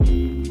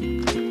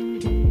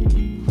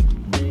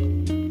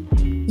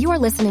are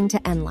listening to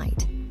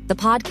Enlight, the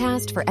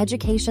podcast for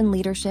education,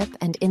 leadership,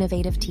 and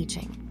innovative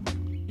teaching.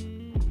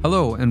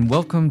 Hello, and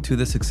welcome to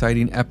this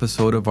exciting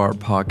episode of our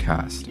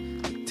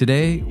podcast.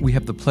 Today, we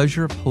have the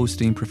pleasure of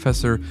hosting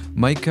Professor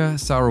Meika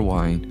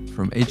Sauerwein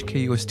from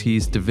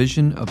HKUST's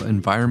Division of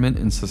Environment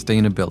and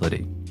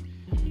Sustainability.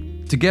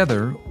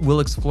 Together, we'll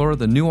explore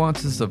the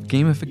nuances of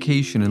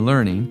gamification in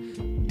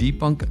learning,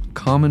 debunk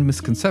common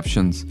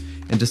misconceptions,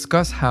 and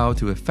discuss how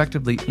to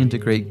effectively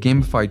integrate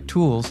gamified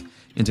tools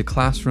into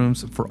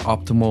classrooms for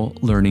optimal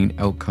learning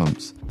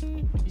outcomes.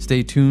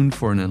 Stay tuned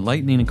for an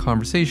enlightening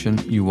conversation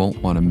you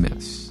won't want to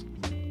miss.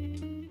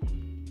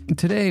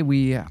 Today,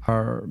 we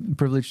are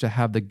privileged to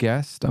have the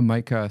guest,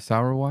 Meika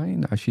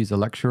Sauerwein. She's a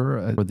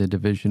lecturer for the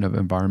Division of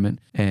Environment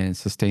and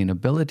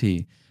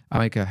Sustainability.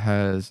 Meika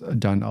has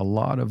done a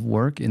lot of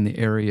work in the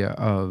area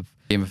of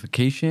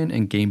gamification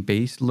and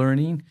game-based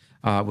learning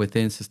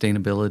within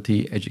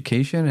sustainability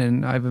education.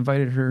 And I've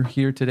invited her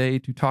here today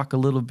to talk a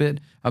little bit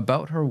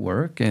about her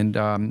work and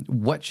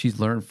what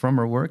she's learned from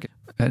her work,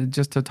 and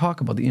just to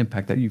talk about the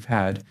impact that you've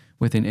had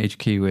within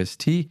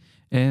HKUST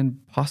and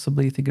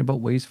possibly thinking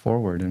about ways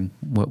forward and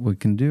what we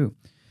can do.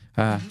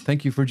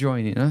 Thank you for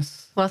joining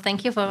us. Well,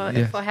 thank you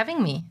for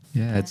having me.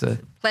 Yeah, it's a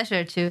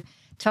pleasure to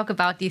talk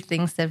about these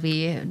things that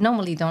we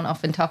normally don't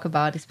often talk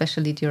about,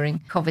 especially during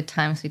COVID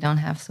times. We don't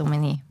have so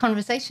many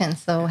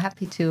conversations. So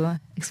happy to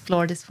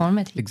explore this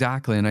format.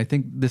 Exactly. And I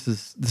think this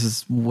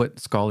is what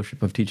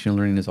scholarship of teaching and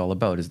learning is all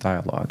about, is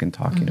dialogue and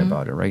talking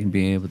about it, right? And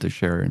being able to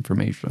share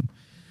information.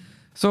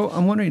 So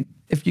I'm wondering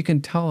if you can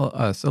tell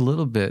us a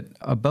little bit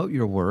about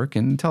your work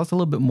and tell us a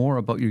little bit more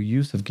about your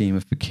use of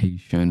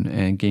gamification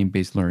and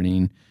game-based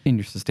learning in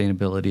your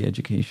sustainability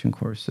education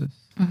courses.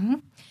 Mm-hmm.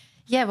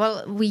 Yeah,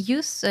 well, we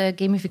use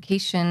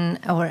gamification,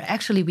 or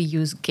actually we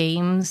use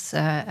games.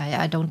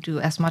 I don't do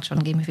as much on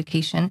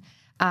gamification,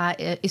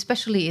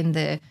 especially in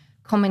the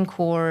Common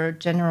Core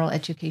general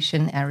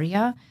education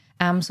area.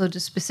 So the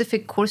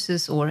specific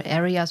courses or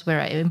areas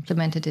where I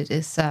implemented it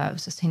is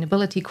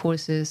sustainability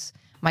courses,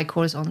 my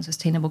course on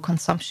sustainable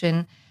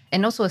consumption,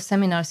 and also a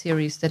seminar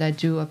series that I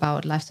do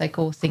about life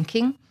cycle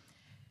thinking.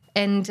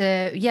 And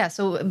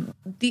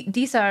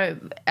these are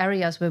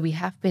areas where we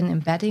have been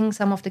embedding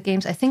some of the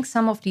games. I think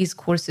some of these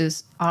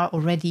courses are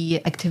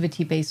already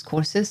activity-based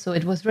courses, so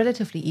it was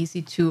relatively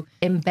easy to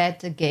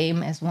embed a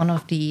game as one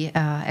of the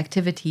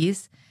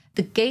activities.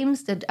 The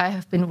games that I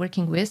have been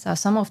working with,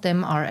 some of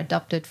them are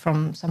adopted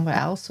from somewhere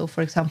else. So,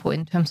 for example,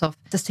 in terms of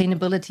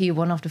sustainability,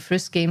 one of the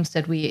first games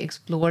that we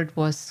explored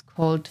was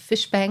called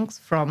Fish Banks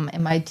from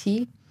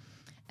MIT.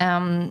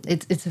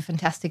 It's a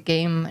fantastic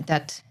game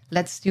that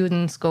lets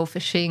students go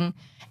fishing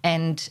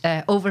and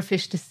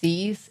overfish the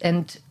seas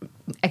and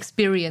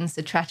experience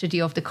the tragedy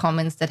of the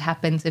commons that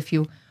happens if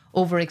you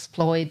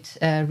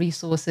overexploit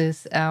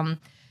resources.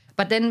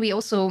 But then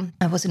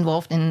I was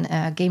involved in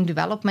game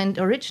development.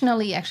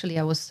 Originally, actually,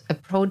 I was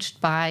approached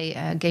by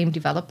a game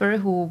developer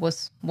who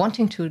was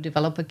wanting to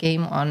develop a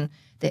game on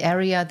the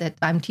area that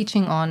I'm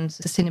teaching on,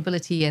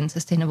 sustainability and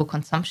sustainable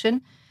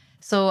consumption.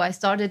 So I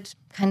started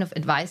kind of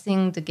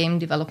advising the game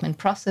development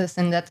process,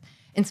 and that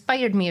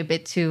inspired me a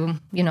bit to,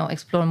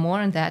 explore more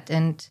on that.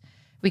 And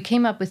we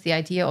came up with the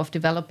idea of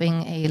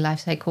developing a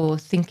life cycle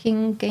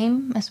thinking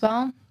game as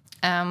well.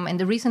 And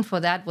the reason for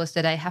that was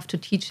that I have to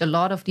teach a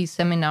lot of these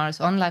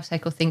seminars on life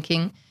cycle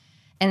thinking.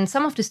 And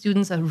some of the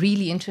students are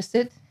really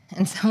interested,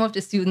 and some of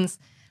the students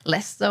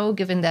less so,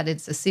 given that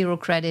it's a 0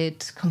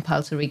 credit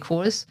compulsory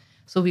course.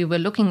 So we were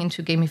looking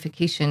into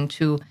gamification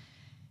to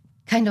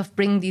kind of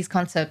bring these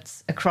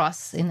concepts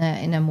across in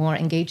a more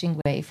engaging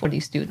way for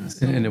these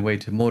students. In a way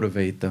to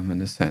motivate them,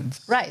 in a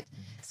sense. Right.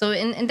 So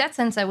in that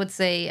sense, I would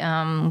say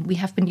we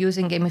have been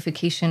using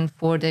gamification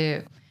for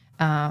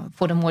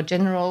the more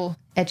general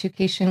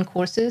education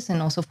courses,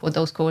 and also for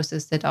those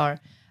courses that are,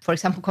 for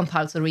example,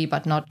 compulsory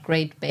but not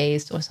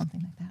grade-based or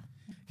something like that.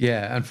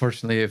 Yeah,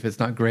 unfortunately, if it's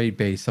not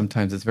grade-based,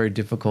 sometimes it's very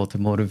difficult to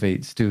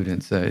motivate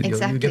students.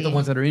 Exactly. You get the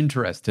ones that are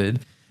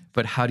interested,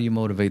 but how do you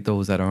motivate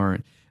those that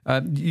aren't?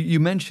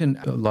 You mentioned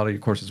a lot of your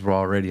courses were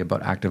already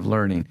about active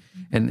learning,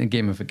 and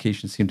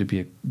gamification seemed to be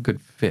a good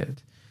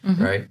fit,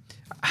 right?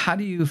 How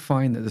do you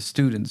find that the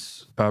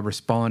students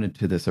responded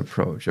to this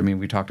approach? I mean,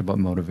 we talked about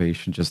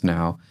motivation just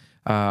now.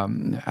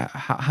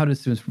 How do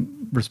students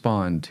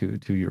respond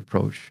to your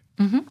approach?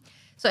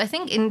 So I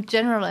think in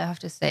general, I have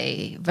to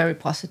say very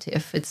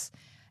positive. It's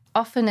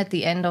often at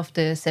the end of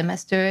the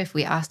semester, if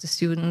we ask the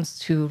students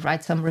to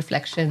write some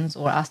reflections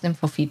or ask them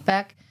for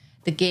feedback,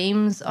 the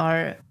games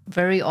are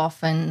very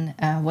often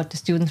what the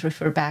students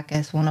refer back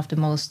as one of the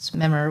most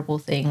memorable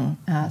thing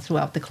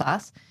throughout the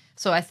class.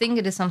 So I think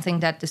it is something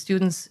that the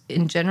students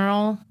in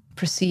general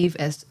perceive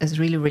as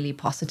really, really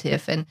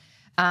positive. And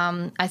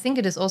I think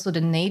it is also the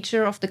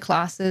nature of the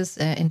classes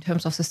in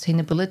terms of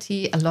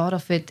sustainability. A lot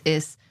of it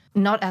is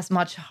not as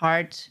much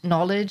hard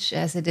knowledge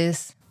as it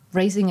is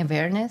raising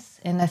awareness.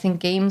 And I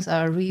think games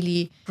are a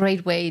really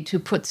great way to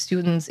put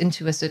students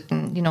into a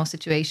certain,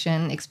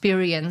 situation,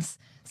 experience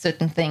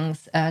certain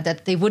things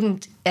that they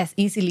wouldn't as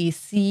easily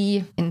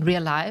see in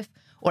real life,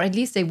 or at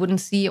least they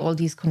wouldn't see all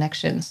these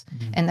connections.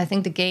 And I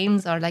think the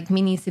games are like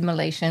mini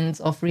simulations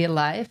of real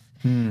life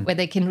where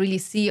they can really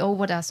see,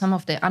 what are some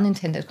of the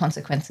unintended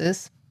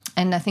consequences.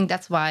 And I think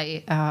that's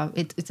why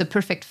it's a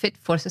perfect fit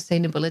for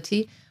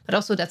sustainability, but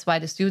also that's why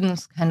the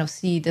students kind of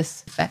see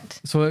this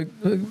effect. So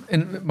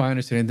in my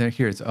understanding there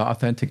here, it's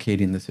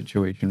authenticating the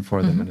situation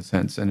for them in a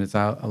sense, and it's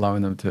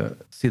allowing them to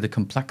see the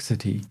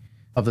complexity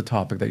of the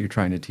topic that you're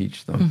trying to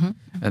teach them.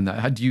 And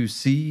how do you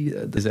see,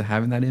 is it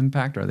having that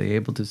impact? Are they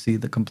able to see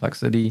the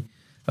complexity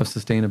of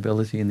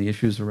sustainability and the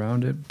issues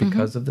around it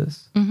because of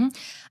this?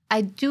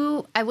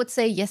 I would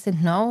say yes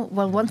and no.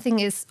 Well, one thing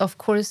is, of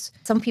course,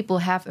 some people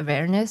have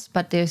awareness,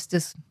 but there's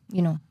this,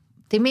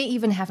 they may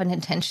even have an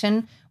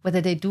intention.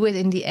 Whether they do it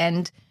in the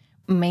end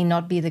may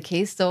not be the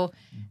case. So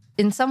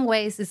in some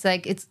ways, it's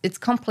like it's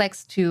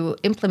complex to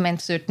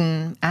implement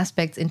certain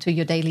aspects into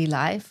your daily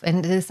life.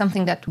 And it is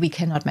something that we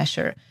cannot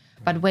measure.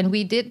 But when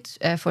we did,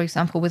 for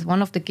example, with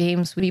one of the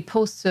games, we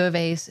post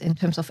surveys in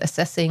terms of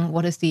assessing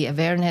what is the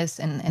awareness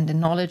and the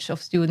knowledge of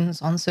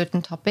students on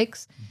certain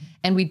topics.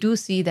 And we do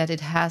see that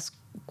it has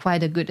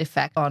quite a good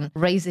effect on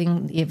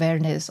raising the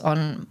awareness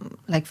on,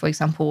 like, for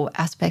example,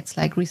 aspects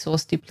like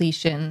resource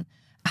depletion.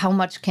 How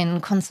much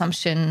can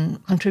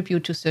consumption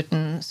contribute to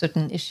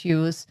certain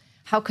issues?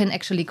 How can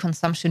actually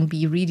consumption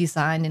be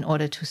redesigned in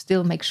order to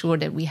still make sure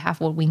that we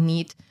have what we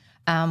need,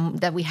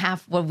 that we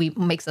have what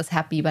makes us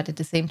happy, but at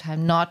the same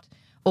time not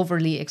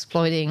overly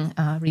exploiting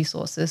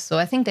resources. So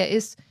I think there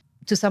is,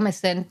 to some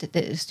extent,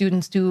 the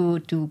students do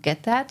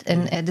get that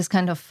and this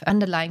kind of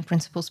underlying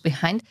principles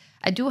behind.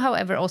 I do,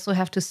 however, also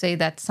have to say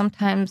that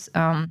sometimes,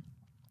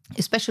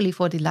 especially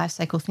for the life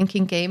cycle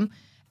thinking game,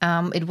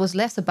 it was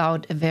less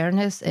about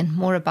awareness and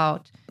more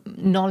about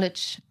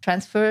knowledge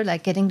transfer,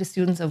 like getting the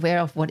students aware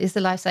of what is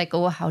the life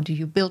cycle, how do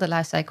you build a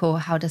life cycle,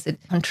 how does it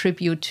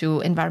contribute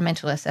to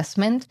environmental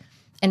assessment.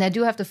 And I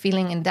do have the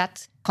feeling in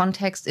that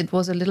context, it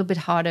was a little bit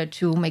harder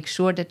to make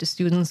sure that the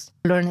students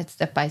learn it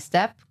step by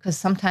step, because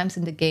sometimes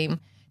in the game,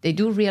 they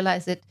do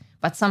realize it,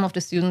 but some of the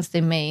students,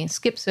 they may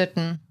skip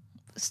certain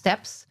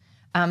steps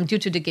due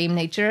to the game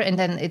nature, and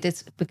then it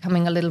is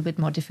becoming a little bit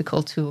more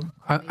difficult to...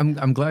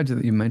 I'm glad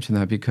that you mentioned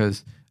that,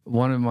 because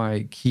one of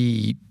my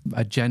key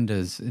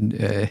agendas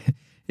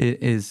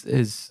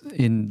is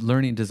in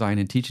learning design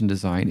and teaching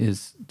design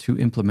is to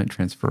implement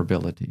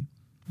transferability,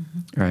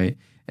 right?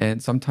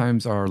 And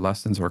sometimes our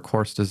lessons or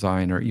course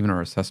design or even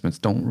our assessments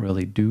don't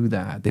really do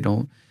that. They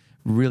don't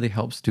really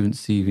help students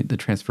see the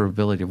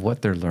transferability of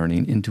what they're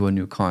learning into a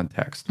new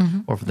context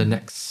or for the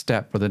next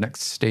step or the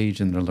next stage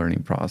in their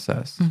learning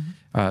process.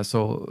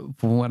 So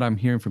from what I'm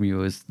hearing from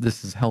you is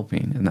this is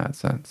helping in that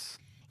sense.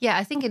 Yeah,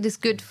 I think it is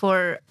good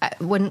for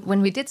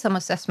when we did some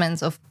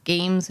assessments of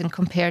games and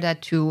compare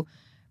that to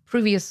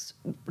previous,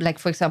 like,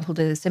 for example,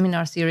 the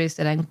seminar series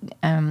that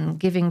I'm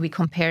giving, we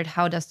compared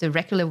how does the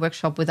regular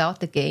workshop without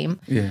the game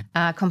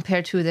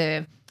compared to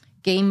the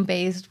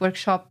game-based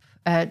workshop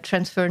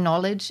transfer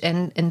knowledge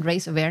and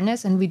raise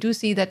awareness. And we do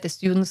see that the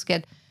students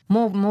get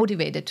more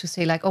motivated to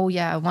say, like, oh,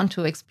 yeah, I want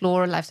to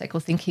explore life cycle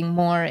thinking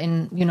more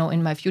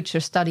in my future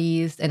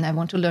studies, and I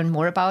want to learn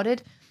more about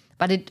it.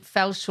 But it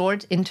fell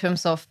short in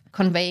terms of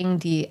conveying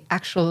the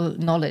actual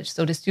knowledge.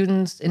 So the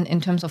students,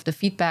 in terms of the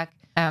feedback,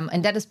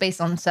 and that is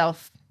based on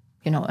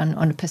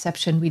on a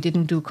perception. We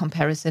didn't do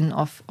comparison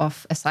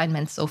of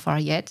assignments so far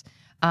yet.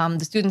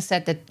 The students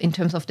said that in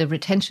terms of the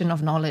retention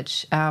of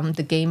knowledge,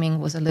 the gaming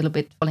was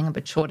falling a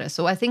bit shorter.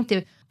 So I think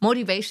the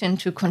motivation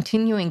to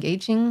continue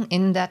engaging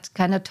in that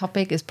kind of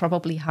topic is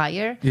probably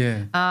higher.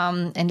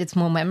 And it's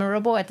more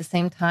memorable. At the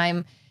same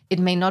time, it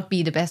may not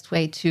be the best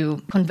way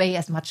to convey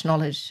as much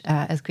knowledge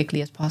as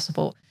quickly as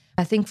possible.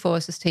 I think for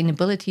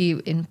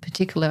sustainability in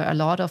particular, a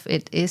lot of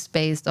it is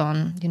based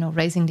on,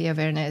 raising the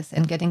awareness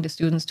and getting the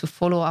students to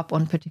follow up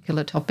on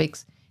particular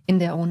topics in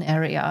their own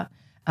area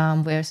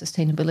where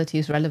sustainability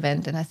is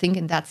relevant. And I think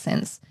in that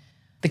sense,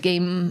 the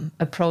game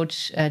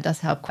approach does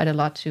help quite a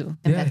lot to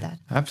embed that.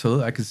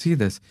 Absolutely. I can see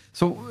this.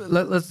 So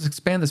let's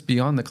expand this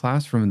beyond the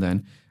classroom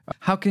then.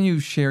 How can you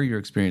share your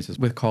experiences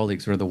with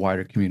colleagues or the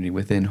wider community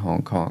within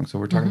Hong Kong? So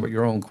we're talking about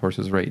your own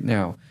courses right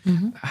now.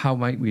 How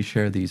might we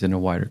share these in a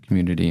wider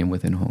community and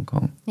within Hong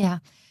Kong? Yeah.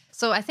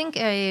 So I think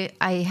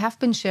I have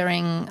been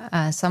sharing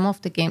some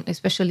of the game,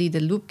 especially the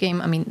Loop game.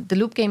 I mean, the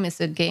Loop game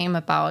is a game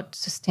about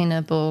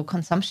sustainable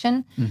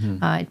consumption.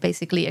 It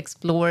basically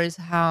explores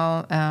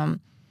how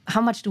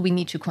much do we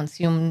need to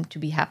consume to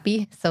be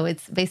happy. So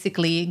it's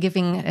basically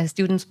giving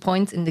students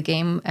points in the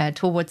game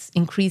towards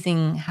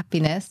increasing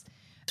happiness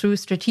through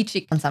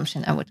strategic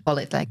consumption, I would call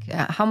it. Like,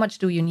 how much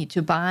do you need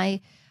to buy?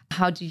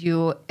 How do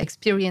you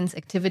experience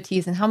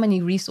activities? And how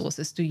many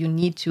resources do you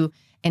need to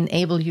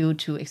enable you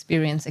to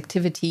experience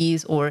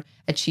activities or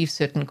achieve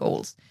certain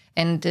goals.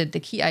 And the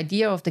key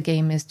idea of the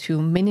game is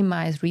to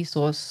minimize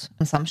resource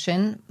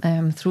consumption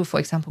through, for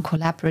example,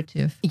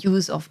 collaborative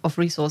use of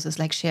resources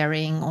like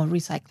sharing or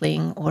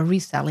recycling or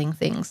reselling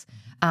things.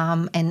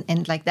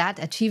 And like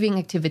that, achieving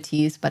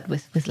activities, but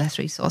with less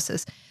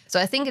resources. So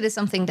I think it is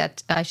something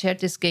that I shared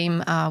this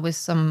game with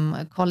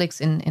some colleagues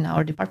in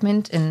our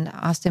department and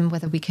asked them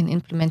whether we can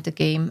implement the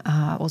game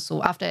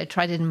also after I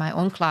tried it in my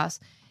own class,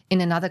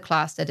 in another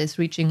class that is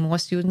reaching more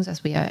students,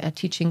 as we are a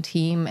teaching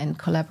team and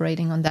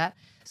collaborating on that.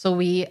 So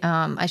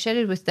I shared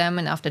it with them,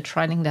 and after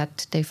trying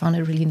that, they found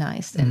it really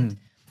nice. And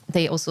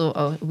they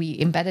also, we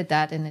embedded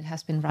that, and it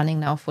has been running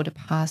now for the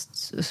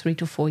past 3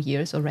 to 4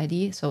 years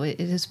already. So it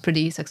is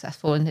pretty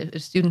successful, and the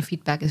student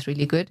feedback is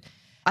really good.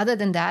 Other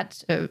than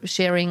that,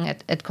 sharing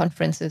at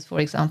conferences, for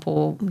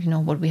example,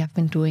 what we have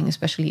been doing,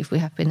 especially if we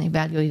have been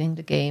evaluating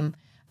the game.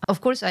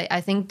 Of course,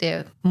 I think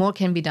there more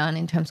can be done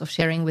in terms of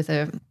sharing with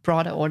a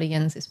broader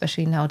audience,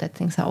 especially now that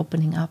things are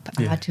opening up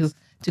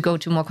to go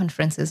to more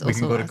conferences. We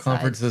can go to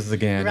conferences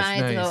again.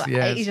 Right, it's nice. So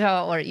yes.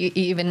 Asia, or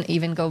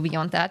even go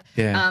beyond that.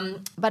 Yeah.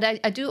 But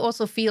I do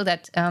also feel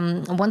that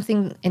one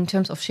thing in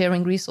terms of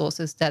sharing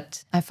resources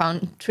that I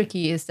found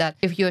tricky is that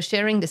if you're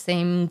sharing the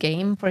same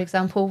game, for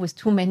example, with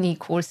too many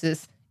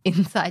courses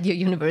inside your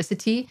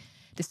university,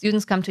 the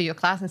students come to your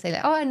class and say,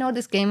 like, oh, I know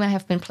this game, I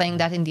have been playing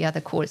that in the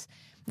other course.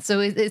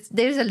 So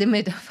there's a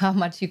limit of how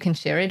much you can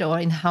share it or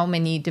in how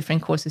many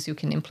different courses you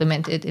can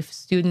implement it. If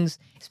students,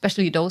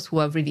 especially those who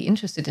are really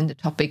interested in the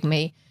topic,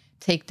 may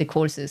take the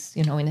courses,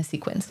 in a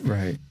sequence.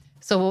 Right.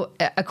 So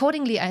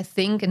accordingly, I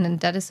think, and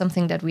that is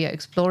something that we are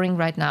exploring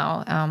right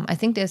now, I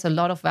think there's a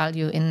lot of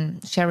value in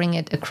sharing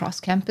it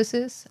across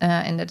campuses.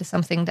 And that is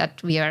something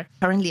that we are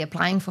currently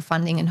applying for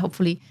funding, and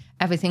hopefully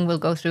everything will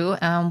go through,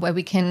 where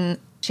we can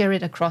share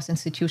it across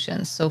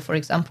institutions. So, for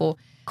example,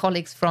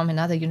 colleagues from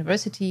another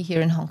university here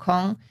in Hong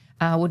Kong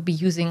would be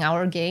using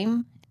our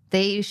game.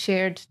 They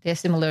shared their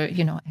similar,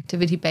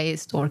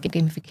 activity-based or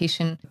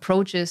gamification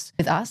approaches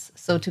with us.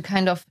 So to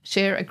kind of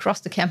share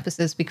across the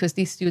campuses, because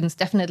these students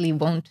definitely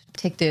won't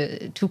take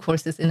the 2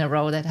 courses in a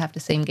row that have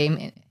the same game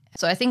in.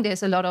 So I think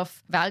there's a lot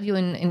of value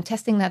in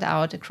testing that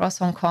out across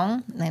Hong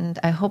Kong. And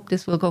I hope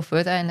this will go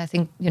further. And I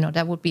think,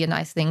 that would be a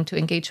nice thing to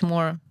engage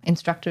more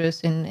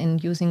instructors in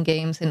using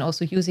games and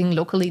also using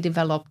locally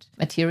developed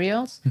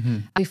materials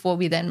before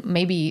we then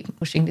maybe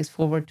pushing this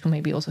forward to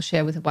maybe also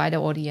share with a wider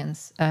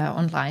audience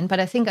online. But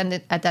I think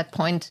at that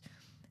point,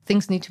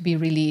 things need to be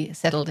really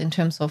settled in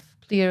terms of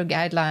clear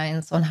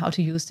guidelines on how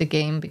to use the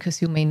game,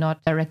 because you may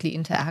not directly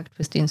interact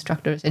with the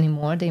instructors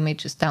anymore. They may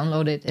just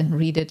download it and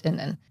read it and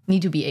then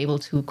need to be able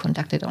to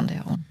conduct it on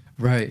their own.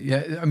 Right.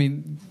 Yeah. I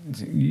mean,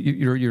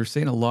 you're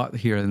saying a lot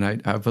here, and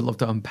I would love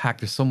to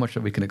unpack. There's so much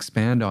that we can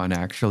expand on,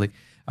 actually.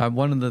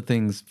 One of the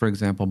things, for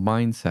example,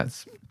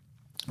 mindsets.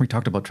 We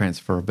talked about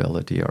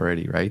transferability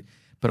already, right?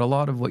 But a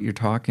lot of what you're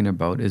talking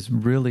about is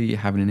really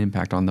having an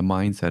impact on the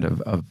mindset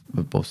of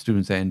both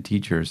students and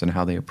teachers and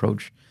how they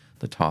approach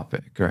the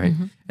topic, right?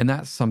 And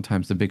that's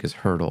sometimes the biggest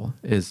hurdle,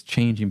 is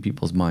changing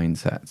people's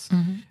mindsets.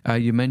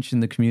 You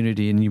mentioned the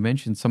community, and you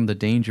mentioned some of the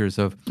dangers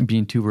of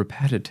being too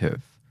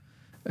repetitive,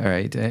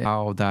 right?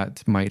 How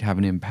that might have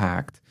an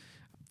impact.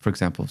 For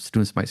example,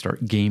 students might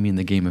start gaming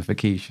the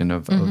gamification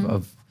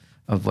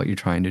of what you're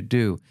trying to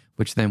do,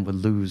 which then would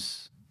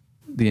lose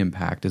the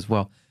impact as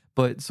well.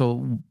 But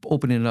so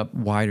opening it up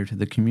wider to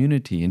the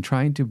community and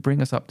trying to bring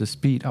us up to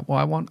speed.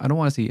 Well, I don't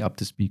want to say up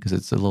to speed because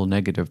it's a little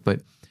negative, but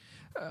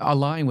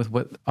align with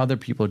what other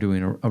people are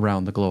doing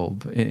around the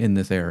globe in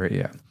this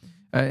area.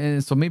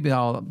 And so maybe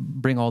I'll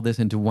bring all this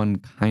into one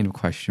kind of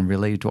question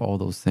related to all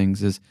those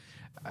things is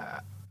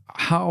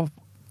how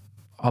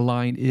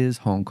aligned is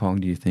Hong Kong,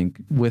 do you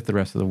think, with the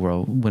rest of the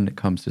world when it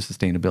comes to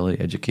sustainability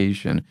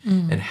education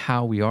and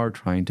how we are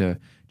trying to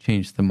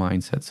change the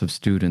mindsets of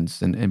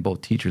students and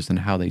both teachers and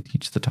how they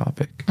teach the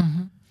topic?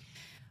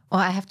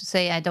 Well, I have to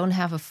say I don't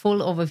have a full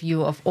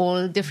overview of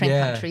all different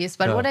countries,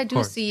 but what I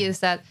do see is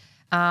that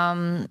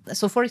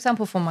so, for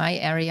example, for my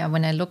area,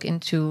 when I look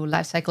into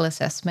life cycle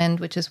assessment,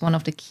 which is one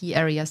of the key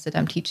areas that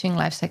I'm teaching,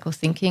 life cycle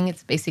thinking,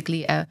 it's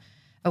basically a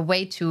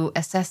way to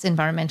assess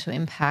environmental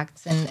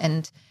impacts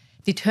and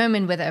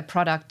determine whether a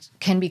product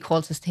can be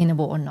called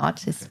sustainable or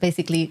not. It's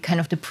basically kind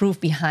of the proof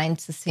behind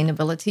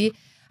sustainability.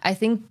 I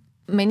think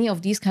many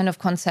of these kind of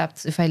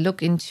concepts, if I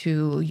look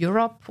into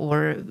Europe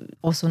or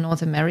also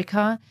North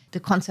America, the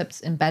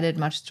concepts embedded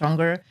much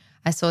stronger.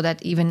 I saw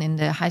that even in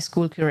the high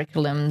school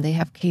curriculum, they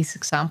have case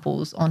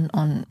examples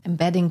on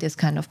embedding this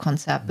kind of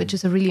concept, which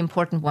is a really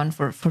important one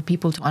for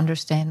people to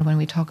understand when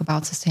we talk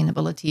about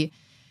sustainability.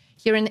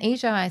 Here in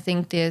Asia, I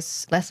think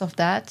there's less of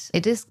that.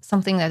 It is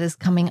something that is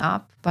coming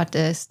up, but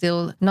there's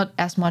still not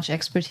as much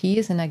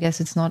expertise, and I guess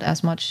it's not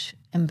as much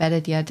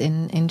embedded yet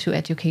into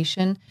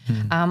education,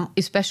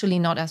 especially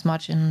not as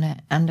much in the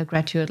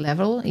undergraduate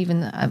level.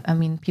 Even, I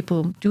mean,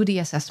 people do the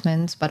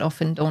assessments, but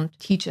often don't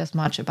teach as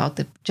much about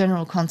the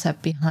general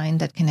concept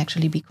behind that can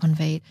actually be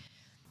conveyed.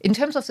 In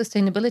terms of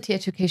sustainability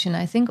education,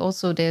 I think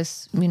also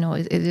there's,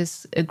 it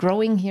is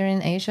growing here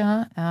in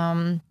Asia.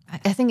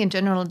 I think in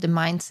general, the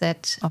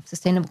mindset of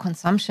sustainable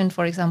consumption,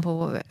 for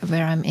example,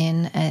 where I'm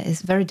in,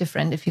 is very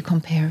different if you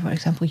compare, for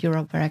example,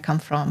 Europe, where I come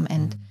from,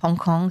 and Hong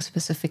Kong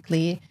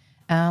specifically,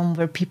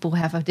 where people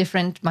have a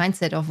different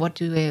mindset of what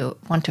do they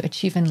want to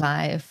achieve in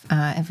life.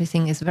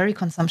 Everything is very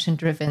consumption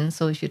driven.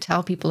 So if you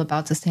tell people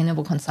about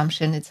sustainable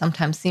consumption, it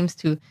sometimes seems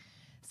to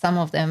some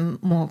of them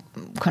more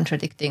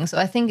contradicting. So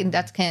I think in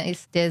that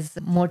case, there's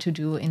more to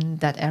do in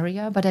that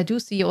area. But I do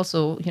see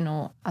also,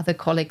 other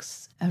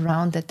colleagues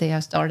around that they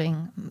are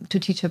starting to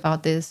teach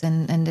about this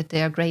and that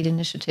there are great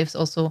initiatives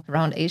also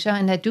around Asia.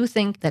 And I do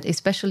think that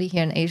especially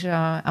here in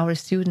Asia, our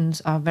students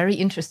are very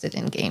interested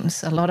in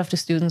games. A lot of the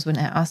students, when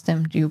I ask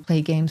them, do you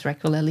play games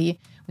regularly?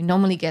 We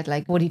normally get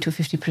like 40 to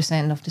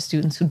 50% of the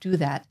students who do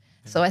that.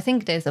 So I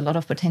think there's a lot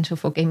of potential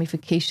for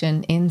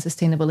gamification in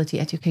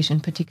sustainability education,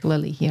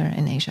 particularly here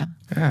in Asia.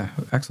 Yeah,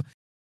 excellent.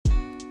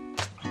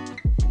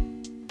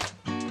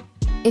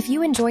 If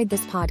you enjoyed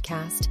this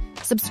podcast,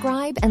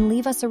 subscribe and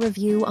leave us a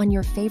review on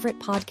your favorite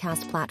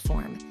podcast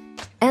platform.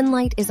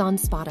 Enlight is on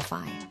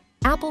Spotify,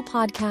 Apple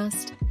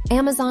Podcast,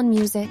 Amazon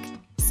Music,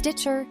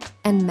 Stitcher,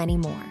 and many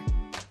more.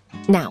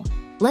 Now,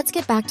 let's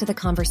get back to the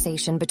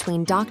conversation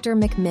between Dr.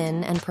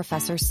 McMinn and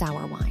Professor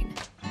Sauerwein.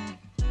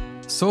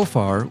 So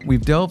far,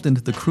 we've delved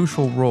into the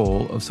crucial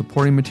role of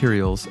supporting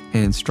materials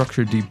and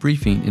structured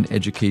debriefing in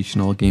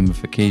educational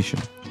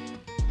gamification.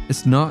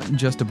 It's not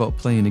just about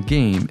playing a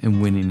game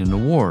and winning an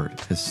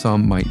award, as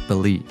some might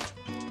believe.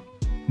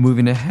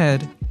 Moving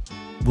ahead,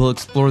 we'll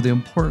explore the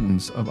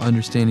importance of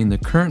understanding the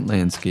current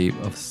landscape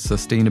of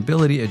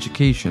sustainability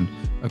education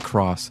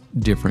across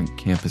different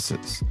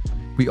campuses.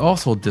 We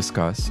also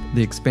discuss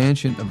the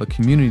expansion of a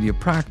community of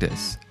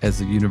practice as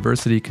the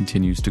university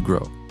continues to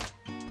grow.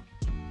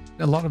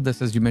 A lot of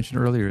this, as you mentioned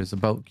earlier, is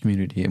about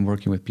community and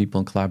working with people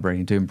and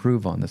collaborating to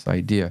improve on this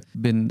idea.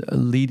 Been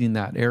leading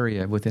that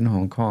area within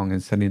Hong Kong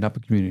and setting up a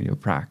community of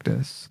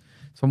practice.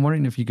 So I'm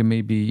wondering if you can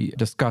maybe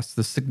discuss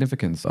the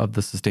significance of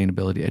the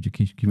sustainability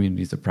education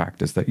communities of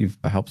practice that you've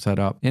helped set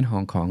up in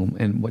Hong Kong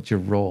and what's your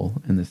role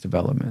in this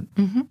development.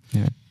 Mm-hmm.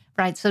 Yeah.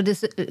 Right. So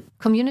this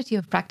community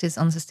of practice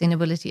on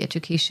sustainability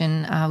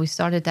education, we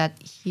started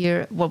that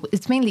here. Well,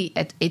 it's mainly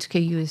at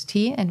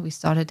HKUST, and we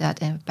started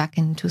that back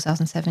in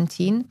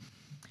 2017.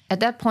 At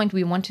that point,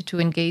 we wanted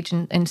to engage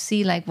and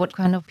see like what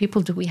kind of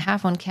people do we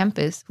have on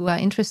campus who are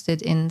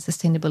interested in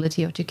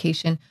sustainability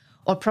education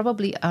or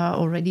probably are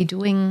already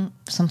doing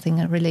something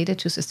related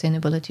to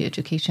sustainability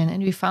education.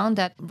 And we found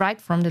that right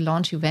from the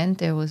launch event,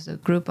 there was a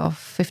group of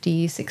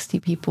 50, 60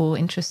 people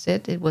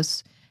interested. It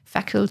was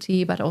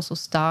faculty, but also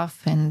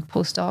staff and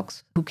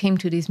postdocs who came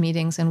to these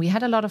meetings. And we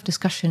had a lot of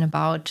discussion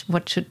about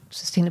what should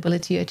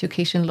sustainability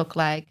education look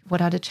like,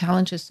 what are the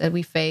challenges that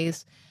we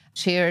face,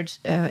 shared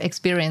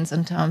experience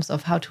in terms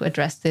of how to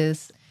address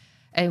this.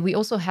 We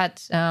also had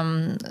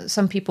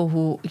some people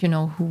who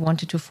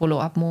wanted to follow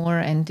up more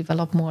and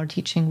develop more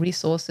teaching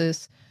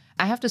resources.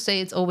 I have to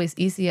say it's always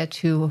easier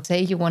to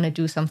say you want to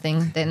do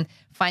something than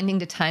finding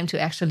the time to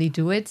actually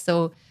do it.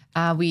 So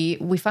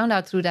we found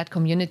out through that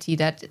community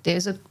that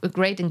there's a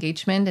great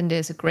engagement and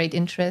there's a great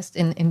interest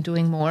in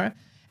doing more.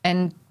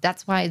 And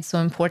that's why it's so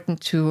important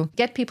to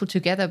get people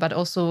together, but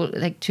also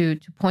like to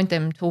point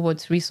them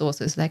towards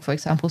resources, like, for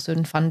example,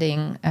 certain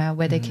funding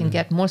where they can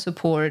get more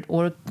support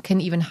or can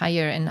even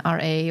hire an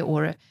RA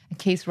or a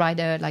case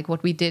writer, like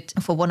what we did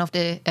for one of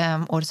the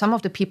or some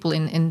of the people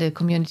in the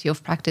community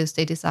of practice.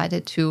 They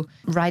decided to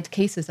write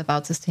cases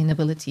about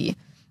sustainability.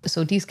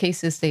 So these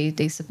cases,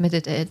 they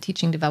submitted a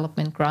teaching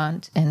development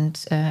grant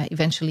and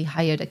eventually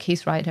hired a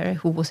case writer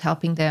who was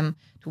helping them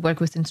to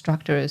work with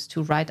instructors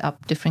to write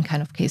up different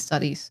kind of case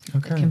studies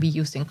that can be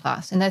used in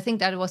class. And I think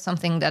that was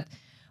something that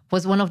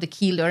was one of the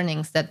key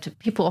learnings, that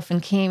people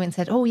often came and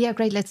said, oh, yeah,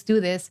 great, let's do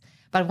this.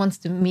 But once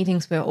the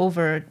meetings were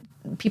over,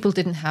 people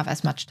didn't have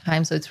as much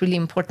time. So it's really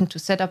important to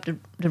set up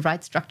the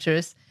right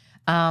structures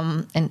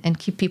and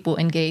keep people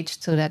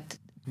engaged so that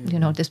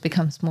this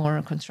becomes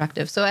more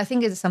constructive. So I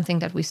think it is something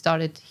that we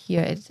started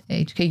here at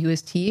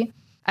HKUST.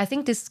 I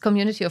think this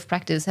community of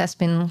practice has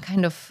been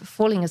kind of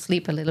falling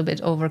asleep a little bit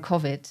over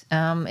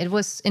COVID. It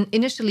was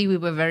initially we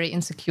were very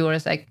insecure.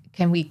 It's like,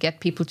 can we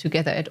get people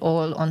together at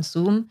all on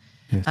Zoom?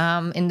 Yes.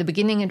 In the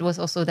beginning, it was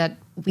also that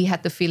we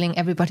had the feeling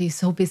everybody is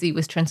so busy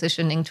with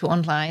transitioning to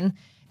online.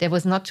 There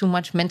was not too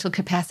much mental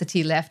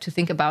capacity left to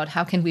think about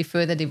how can we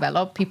further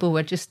develop. People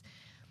were just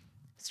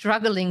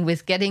struggling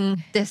with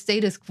getting their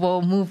status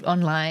quo moved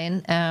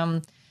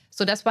online.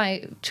 So that's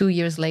why 2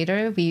 years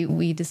later,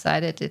 we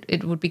decided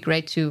it would be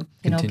great to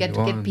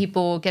get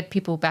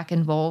people back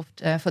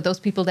involved for those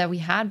people that we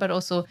had, but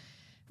also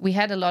we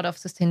had a lot of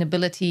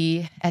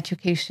sustainability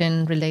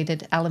education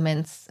related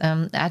elements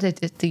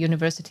added at the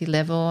university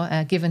level,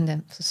 given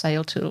the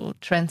societal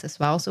trends as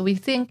well. So we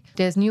think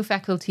there's new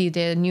faculty,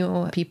 there are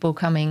new people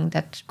coming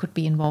that could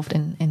be involved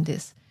in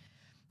this.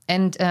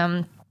 And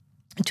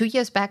 2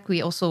 years back,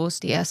 we also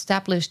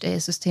established a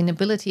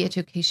sustainability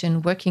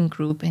education working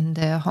group in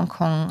the Hong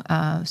Kong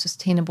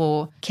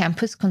Sustainable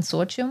Campus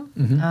Consortium,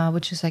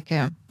 which is like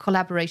a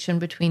collaboration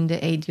between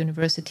the 8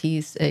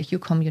 universities,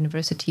 HUCOM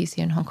universities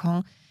here in Hong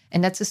Kong.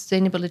 And that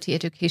sustainability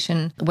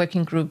education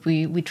working group,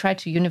 we try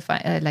to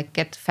unify,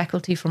 get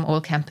faculty from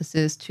all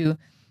campuses to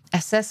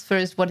assess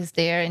first what is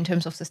there in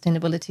terms of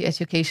sustainability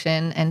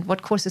education and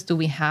what courses do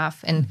we have.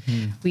 And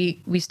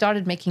we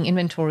started making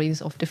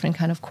inventories of different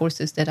kind of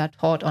courses that are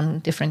taught on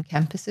different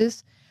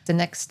campuses. The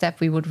next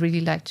step, we would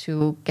really like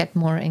to get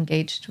more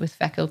engaged with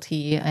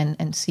faculty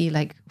and see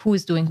like who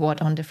is doing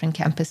what on different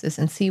campuses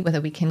and see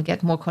whether we can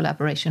get more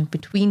collaboration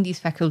between these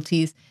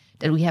faculties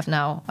that we have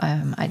now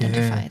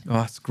identified. Yeah.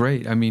 Oh, that's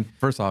great. I mean,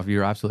 first off,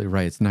 you're absolutely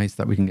right. It's nice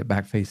that we can get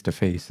back face to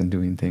face and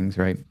doing things,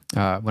 right?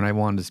 When I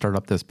wanted to start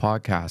up this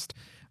podcast,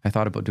 I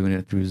thought about doing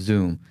it through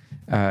Zoom.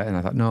 And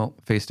I thought, no,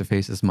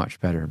 face-to-face is much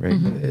better, right?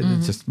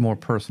 It's just more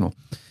personal.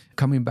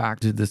 Coming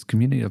back to this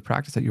community of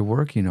practice that you're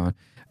working on,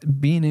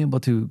 being able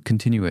to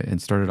continue it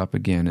and start it up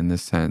again in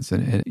this sense.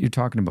 And you're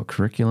talking about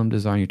curriculum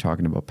design, you're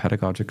talking about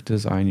pedagogic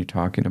design, you're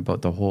talking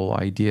about the whole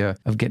idea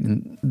of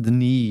getting the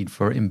need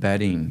for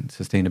embedding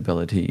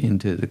sustainability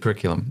into the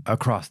curriculum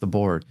across the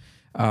board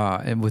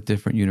and with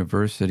different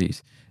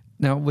universities.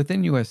 Now,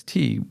 within UST,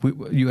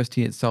 UST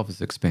itself is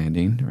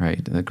expanding,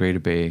 right, in the Greater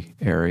Bay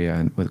Area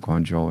and with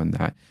Guangzhou and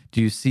that.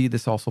 Do you see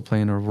this also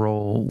playing a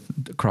role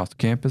across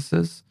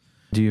campuses?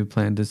 Do you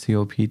plan the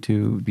COP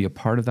to be a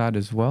part of that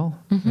as well?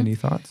 Any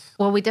thoughts?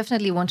 Well, we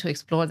definitely want to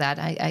explore that.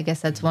 I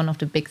guess that's one of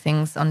the big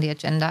things on the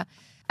agenda.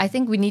 I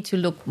think we need to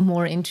look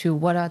more into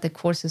what are the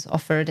courses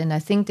offered. And I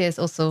think there's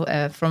also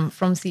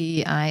from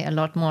CEI a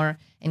lot more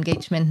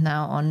engagement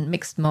now on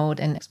mixed mode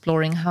and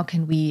exploring how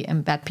can we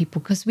embed people,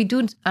 because we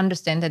do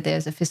understand that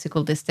there's a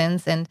physical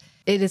distance and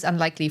it is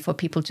unlikely for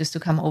people just to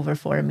come over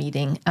for a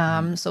meeting.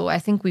 So I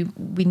think we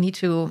need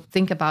to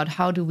think about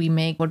how do we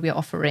make what we're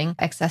offering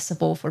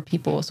accessible for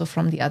people also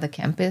from the other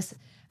campus.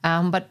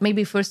 But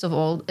maybe first of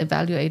all,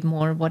 evaluate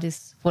more what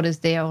is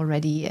there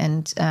already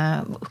and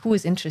who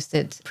is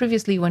interested.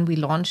 Previously, when we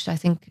launched, I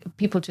think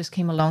people just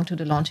came along to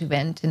the launch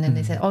event and then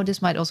they said, oh,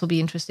 this might also be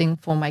interesting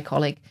for my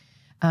colleague.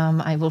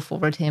 I will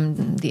forward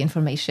him the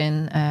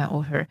information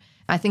or her.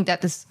 I think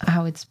that is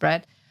how it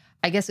spread.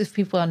 I guess if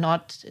people are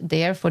not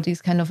there for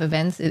these kind of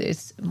events, it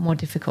is more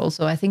difficult.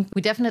 So I think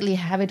we definitely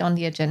have it on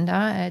the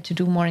agenda to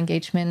do more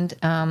engagement.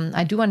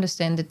 I do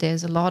understand that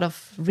there's a lot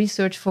of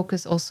research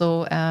focus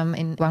also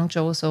in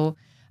Guangzhou. So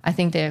I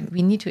think that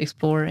we need to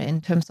explore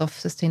in terms of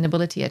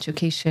sustainability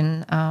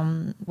education,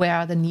 where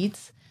are the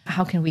needs?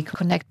 How can we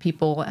connect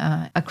people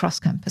across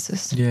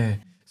campuses? Yeah.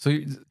 So,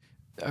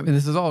 I mean,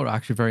 this is all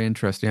actually very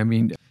interesting. I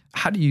mean,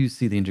 how do you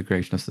see the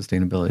integration of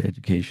sustainability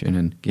education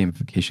and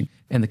gamification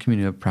and the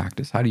community of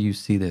practice? How do you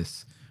see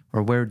this,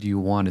 or where do you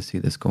want to see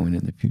this going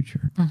in the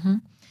future?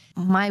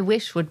 My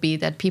wish would be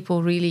that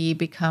people really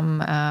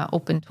become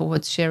open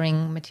towards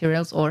sharing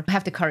materials or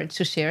have the courage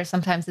to share.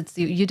 Sometimes it's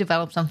you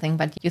develop something,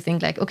 but you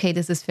think like, okay,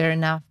 this is fair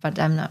enough, but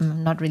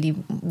I'm not really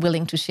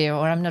willing to share,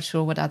 or I'm not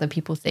sure what other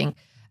people think.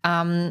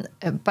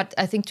 But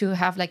I think to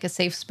have like a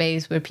safe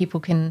space where people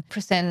can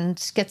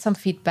present, get some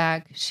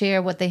feedback,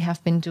 share what they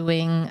have been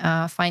doing,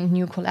 find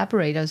new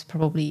collaborators,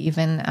 probably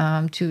even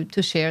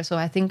to share. So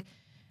I think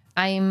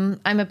I'm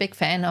a big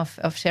fan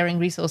of sharing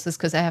resources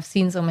because I have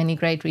seen so many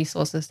great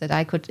resources that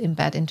I could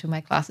embed into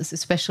my classes,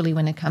 especially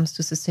when it comes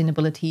to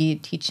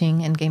sustainability,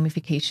 teaching, and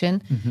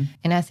gamification.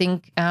 And I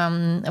think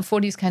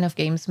for these kind of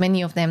games,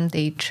 many of them,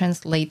 they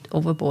translate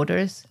over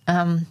borders.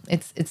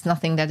 It's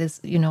nothing that is,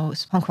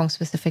 Hong Kong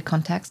specific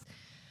context.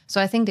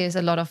 So I think there's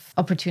a lot of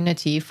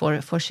opportunity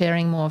for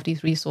sharing more of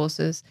these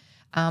resources.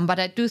 But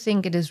I do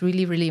think it is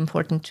really, really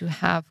important to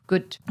have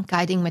good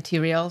guiding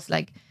materials.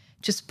 Like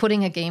just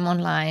putting a game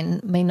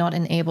online may not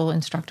enable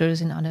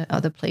instructors in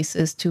other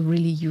places to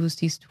really use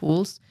these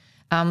tools.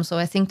 So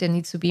I think there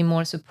needs to be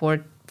more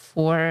support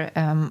for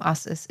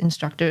us as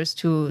instructors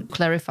to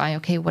clarify,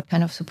 okay, what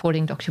kind of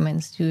supporting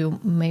documents you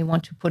may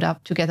want to put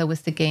up together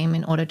with the game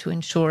in order to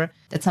ensure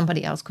that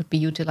somebody else could be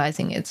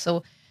utilizing it.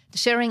 So the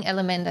sharing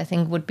element, I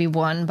think, would be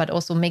one, but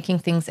also making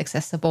things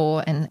accessible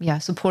and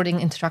supporting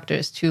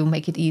instructors to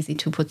make it easy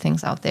to put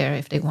things out there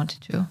if they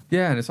wanted to.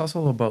 Yeah, and it's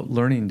also about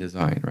learning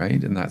design,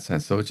 right, in that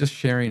sense. So just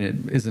sharing it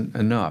isn't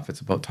enough.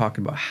 It's about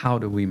talking about how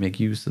do we make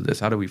use of this?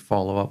 How do we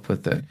follow up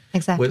with it?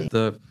 Exactly. With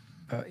the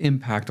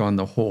impact on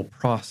the whole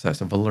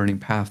process of a learning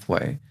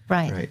pathway.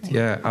 Right.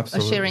 Yeah,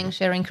 absolutely. Or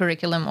sharing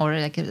curriculum or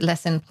like a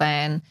lesson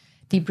plan.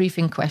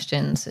 Debriefing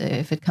questions,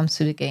 if it comes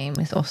to the game,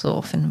 is also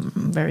often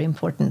very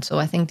important. So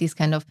I think these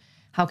kind of,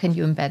 how can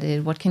you embed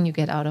it? What can you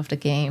get out of the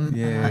game?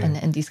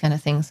 And these kind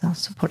of things,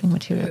 supporting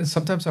materials.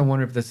 Sometimes I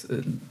wonder if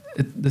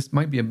this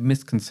might be a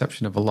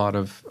misconception of a lot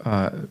of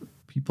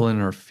people in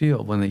our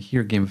field when they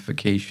hear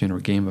gamification or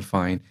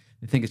gamifying.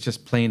 They think it's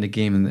just playing the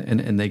game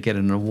and they get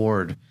an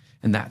award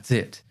and that's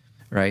it.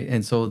 right?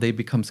 And so they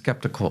become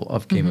skeptical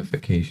of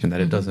gamification,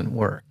 that it doesn't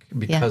work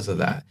because of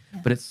that. Yeah.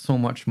 But it's so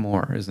much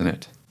more, isn't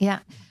it? Yeah.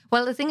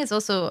 Well, the thing is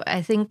also,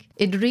 I think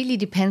it really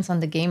depends on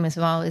the game as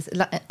well. It's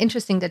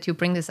interesting that you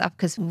bring this up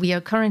because we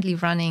are currently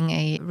running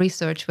a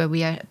research where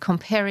we are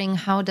comparing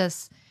how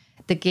does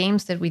the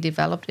games that we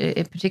developed,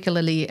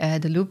 particularly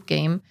the Loop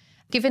game,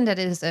 given that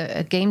it is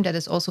a game that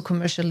is also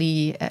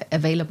commercially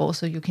available,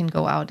 so you can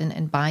go out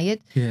and buy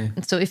it. Yeah.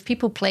 And so if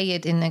people play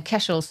it in a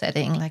casual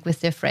setting, like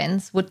with their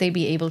friends, would they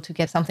be able to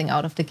get something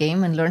out of the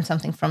game and learn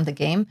something from the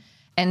game?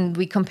 And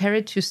we compare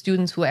it to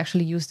students who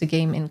actually use the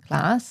game in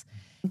class.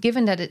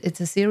 Given that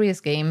it's a serious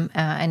game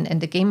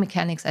and the game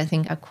mechanics, I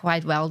think, are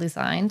quite well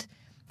designed.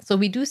 So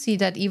we do see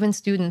that even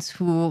students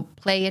who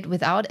play it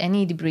without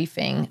any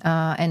debriefing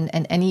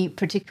and any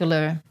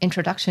particular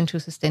introduction to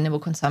sustainable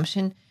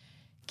consumption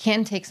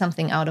can take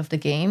something out of the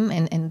game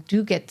and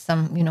do get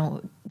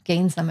some,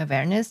 gain some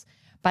awareness.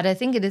 But I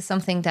think it is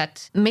something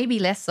that maybe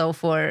less so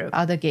for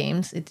other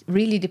games. It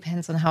really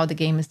depends on how the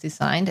game is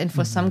designed. And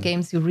for some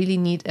games, you really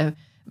need a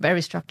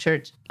very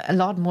structured, a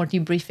lot more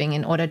debriefing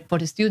in order for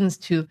the students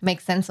to make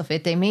sense of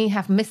it. They may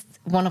have missed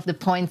one of the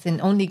points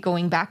in only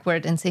going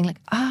backward and saying like,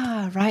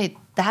 right,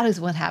 that is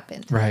what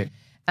happened. Right.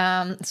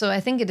 So I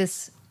think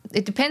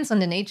it depends on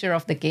the nature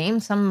of the game.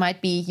 Some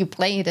might be you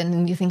play it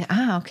and you think,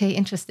 okay,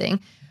 interesting.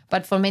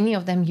 But for many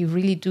of them, you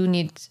really do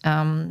need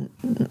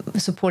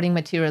supporting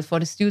materials for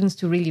the students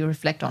to really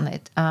reflect on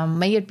it.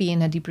 May it be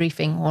in a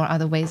debriefing or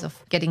other ways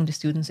of getting the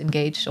students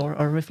engaged or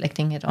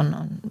reflecting it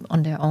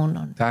on their own.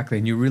 Exactly.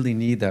 And you really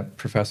need that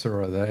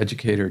professor or the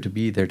educator to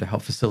be there to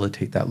help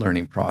facilitate that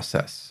learning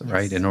process, yes,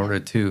 right? In order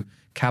to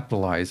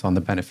capitalize on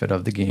the benefit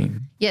of the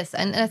game. Yes.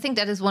 And I think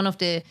that is one of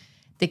the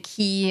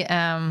key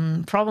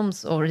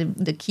problems or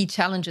the key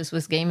challenges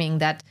with gaming,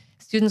 that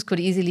students could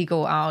easily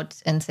go out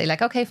and say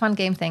like, okay, fun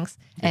game, thanks,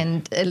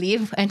 and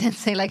leave, and then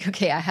say like,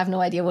 okay, I have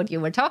no idea what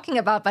you were talking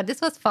about, but this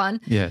was fun.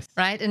 Yes.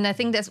 Right. And I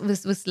think that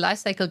with life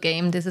cycle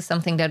game, this is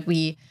something that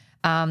we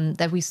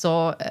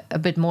saw a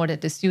bit more,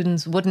 that the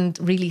students wouldn't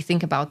really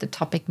think about the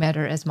topic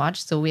matter as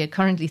much. So we are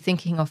currently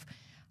thinking of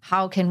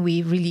how can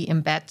we really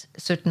embed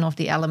certain of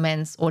the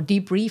elements or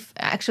debrief.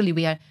 Actually,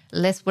 we are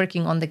less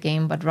working on the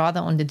game, but rather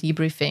on the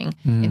debriefing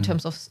in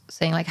terms of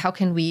saying like, how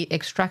can we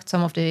extract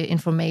some of the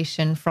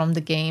information from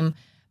the game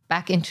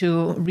back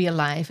into real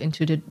life,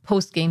 into the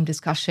post-game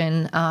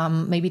discussion,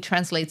 maybe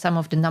translate some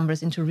of the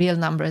numbers into real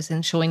numbers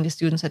and showing the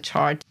students a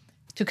chart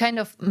to kind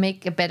of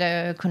make a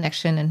better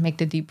connection and make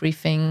the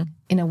debriefing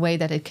in a way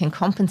that it can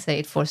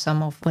compensate for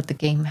some of what the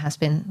game has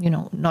been,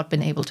 not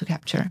been able to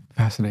capture.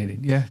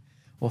 Fascinating. Yeah.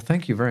 Well,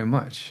 thank you very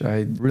much.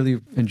 I really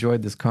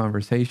enjoyed this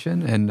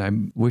conversation, and I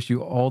wish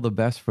you all the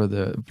best for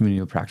the community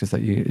of practice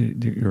that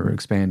you're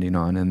expanding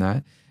on in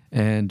that.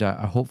 And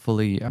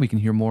hopefully we can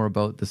hear more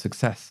about the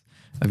success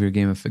of your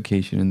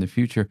gamification in the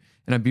future.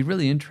 And I'd be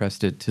really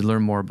interested to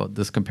learn more about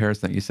this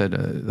comparison that you said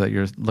that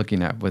you're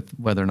looking at with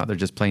whether or not they're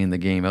just playing the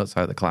game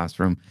outside of the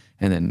classroom,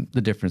 and then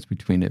the difference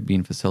between it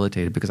being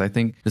facilitated, because I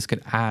think this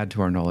could add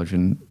to our knowledge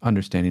and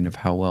understanding of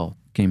how well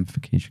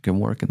gamification can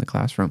work in the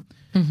classroom.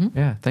 Mm-hmm.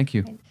 Yeah, thank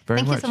you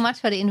very much. Thank you so much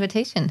for the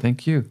invitation.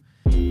 Thank you.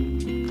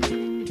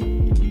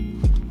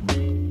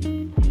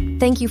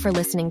 Thank you for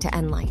listening to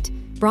Enlight,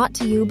 brought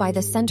to you by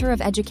the Center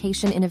of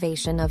Education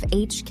Innovation of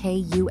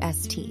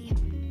HKUST.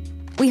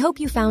 We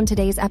hope you found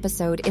today's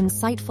episode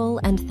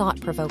insightful and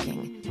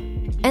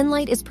thought-provoking.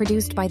 Enlight is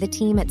produced by the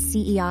team at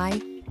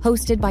CEI,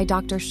 hosted by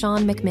Dr.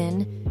 Sean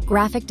McMinn,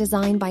 graphic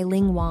design by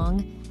Ling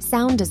Wang,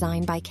 sound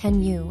design by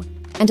Ken Yu,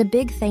 and a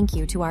big thank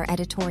you to our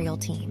editorial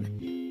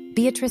team: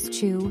 Beatrice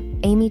Chu,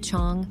 Amy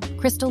Chong,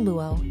 Crystal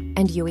Luo,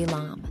 and Yui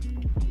Lam.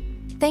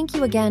 Thank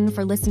you again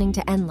for listening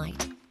to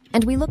Enlight,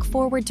 and we look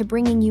forward to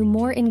bringing you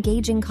more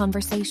engaging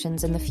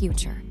conversations in the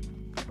future.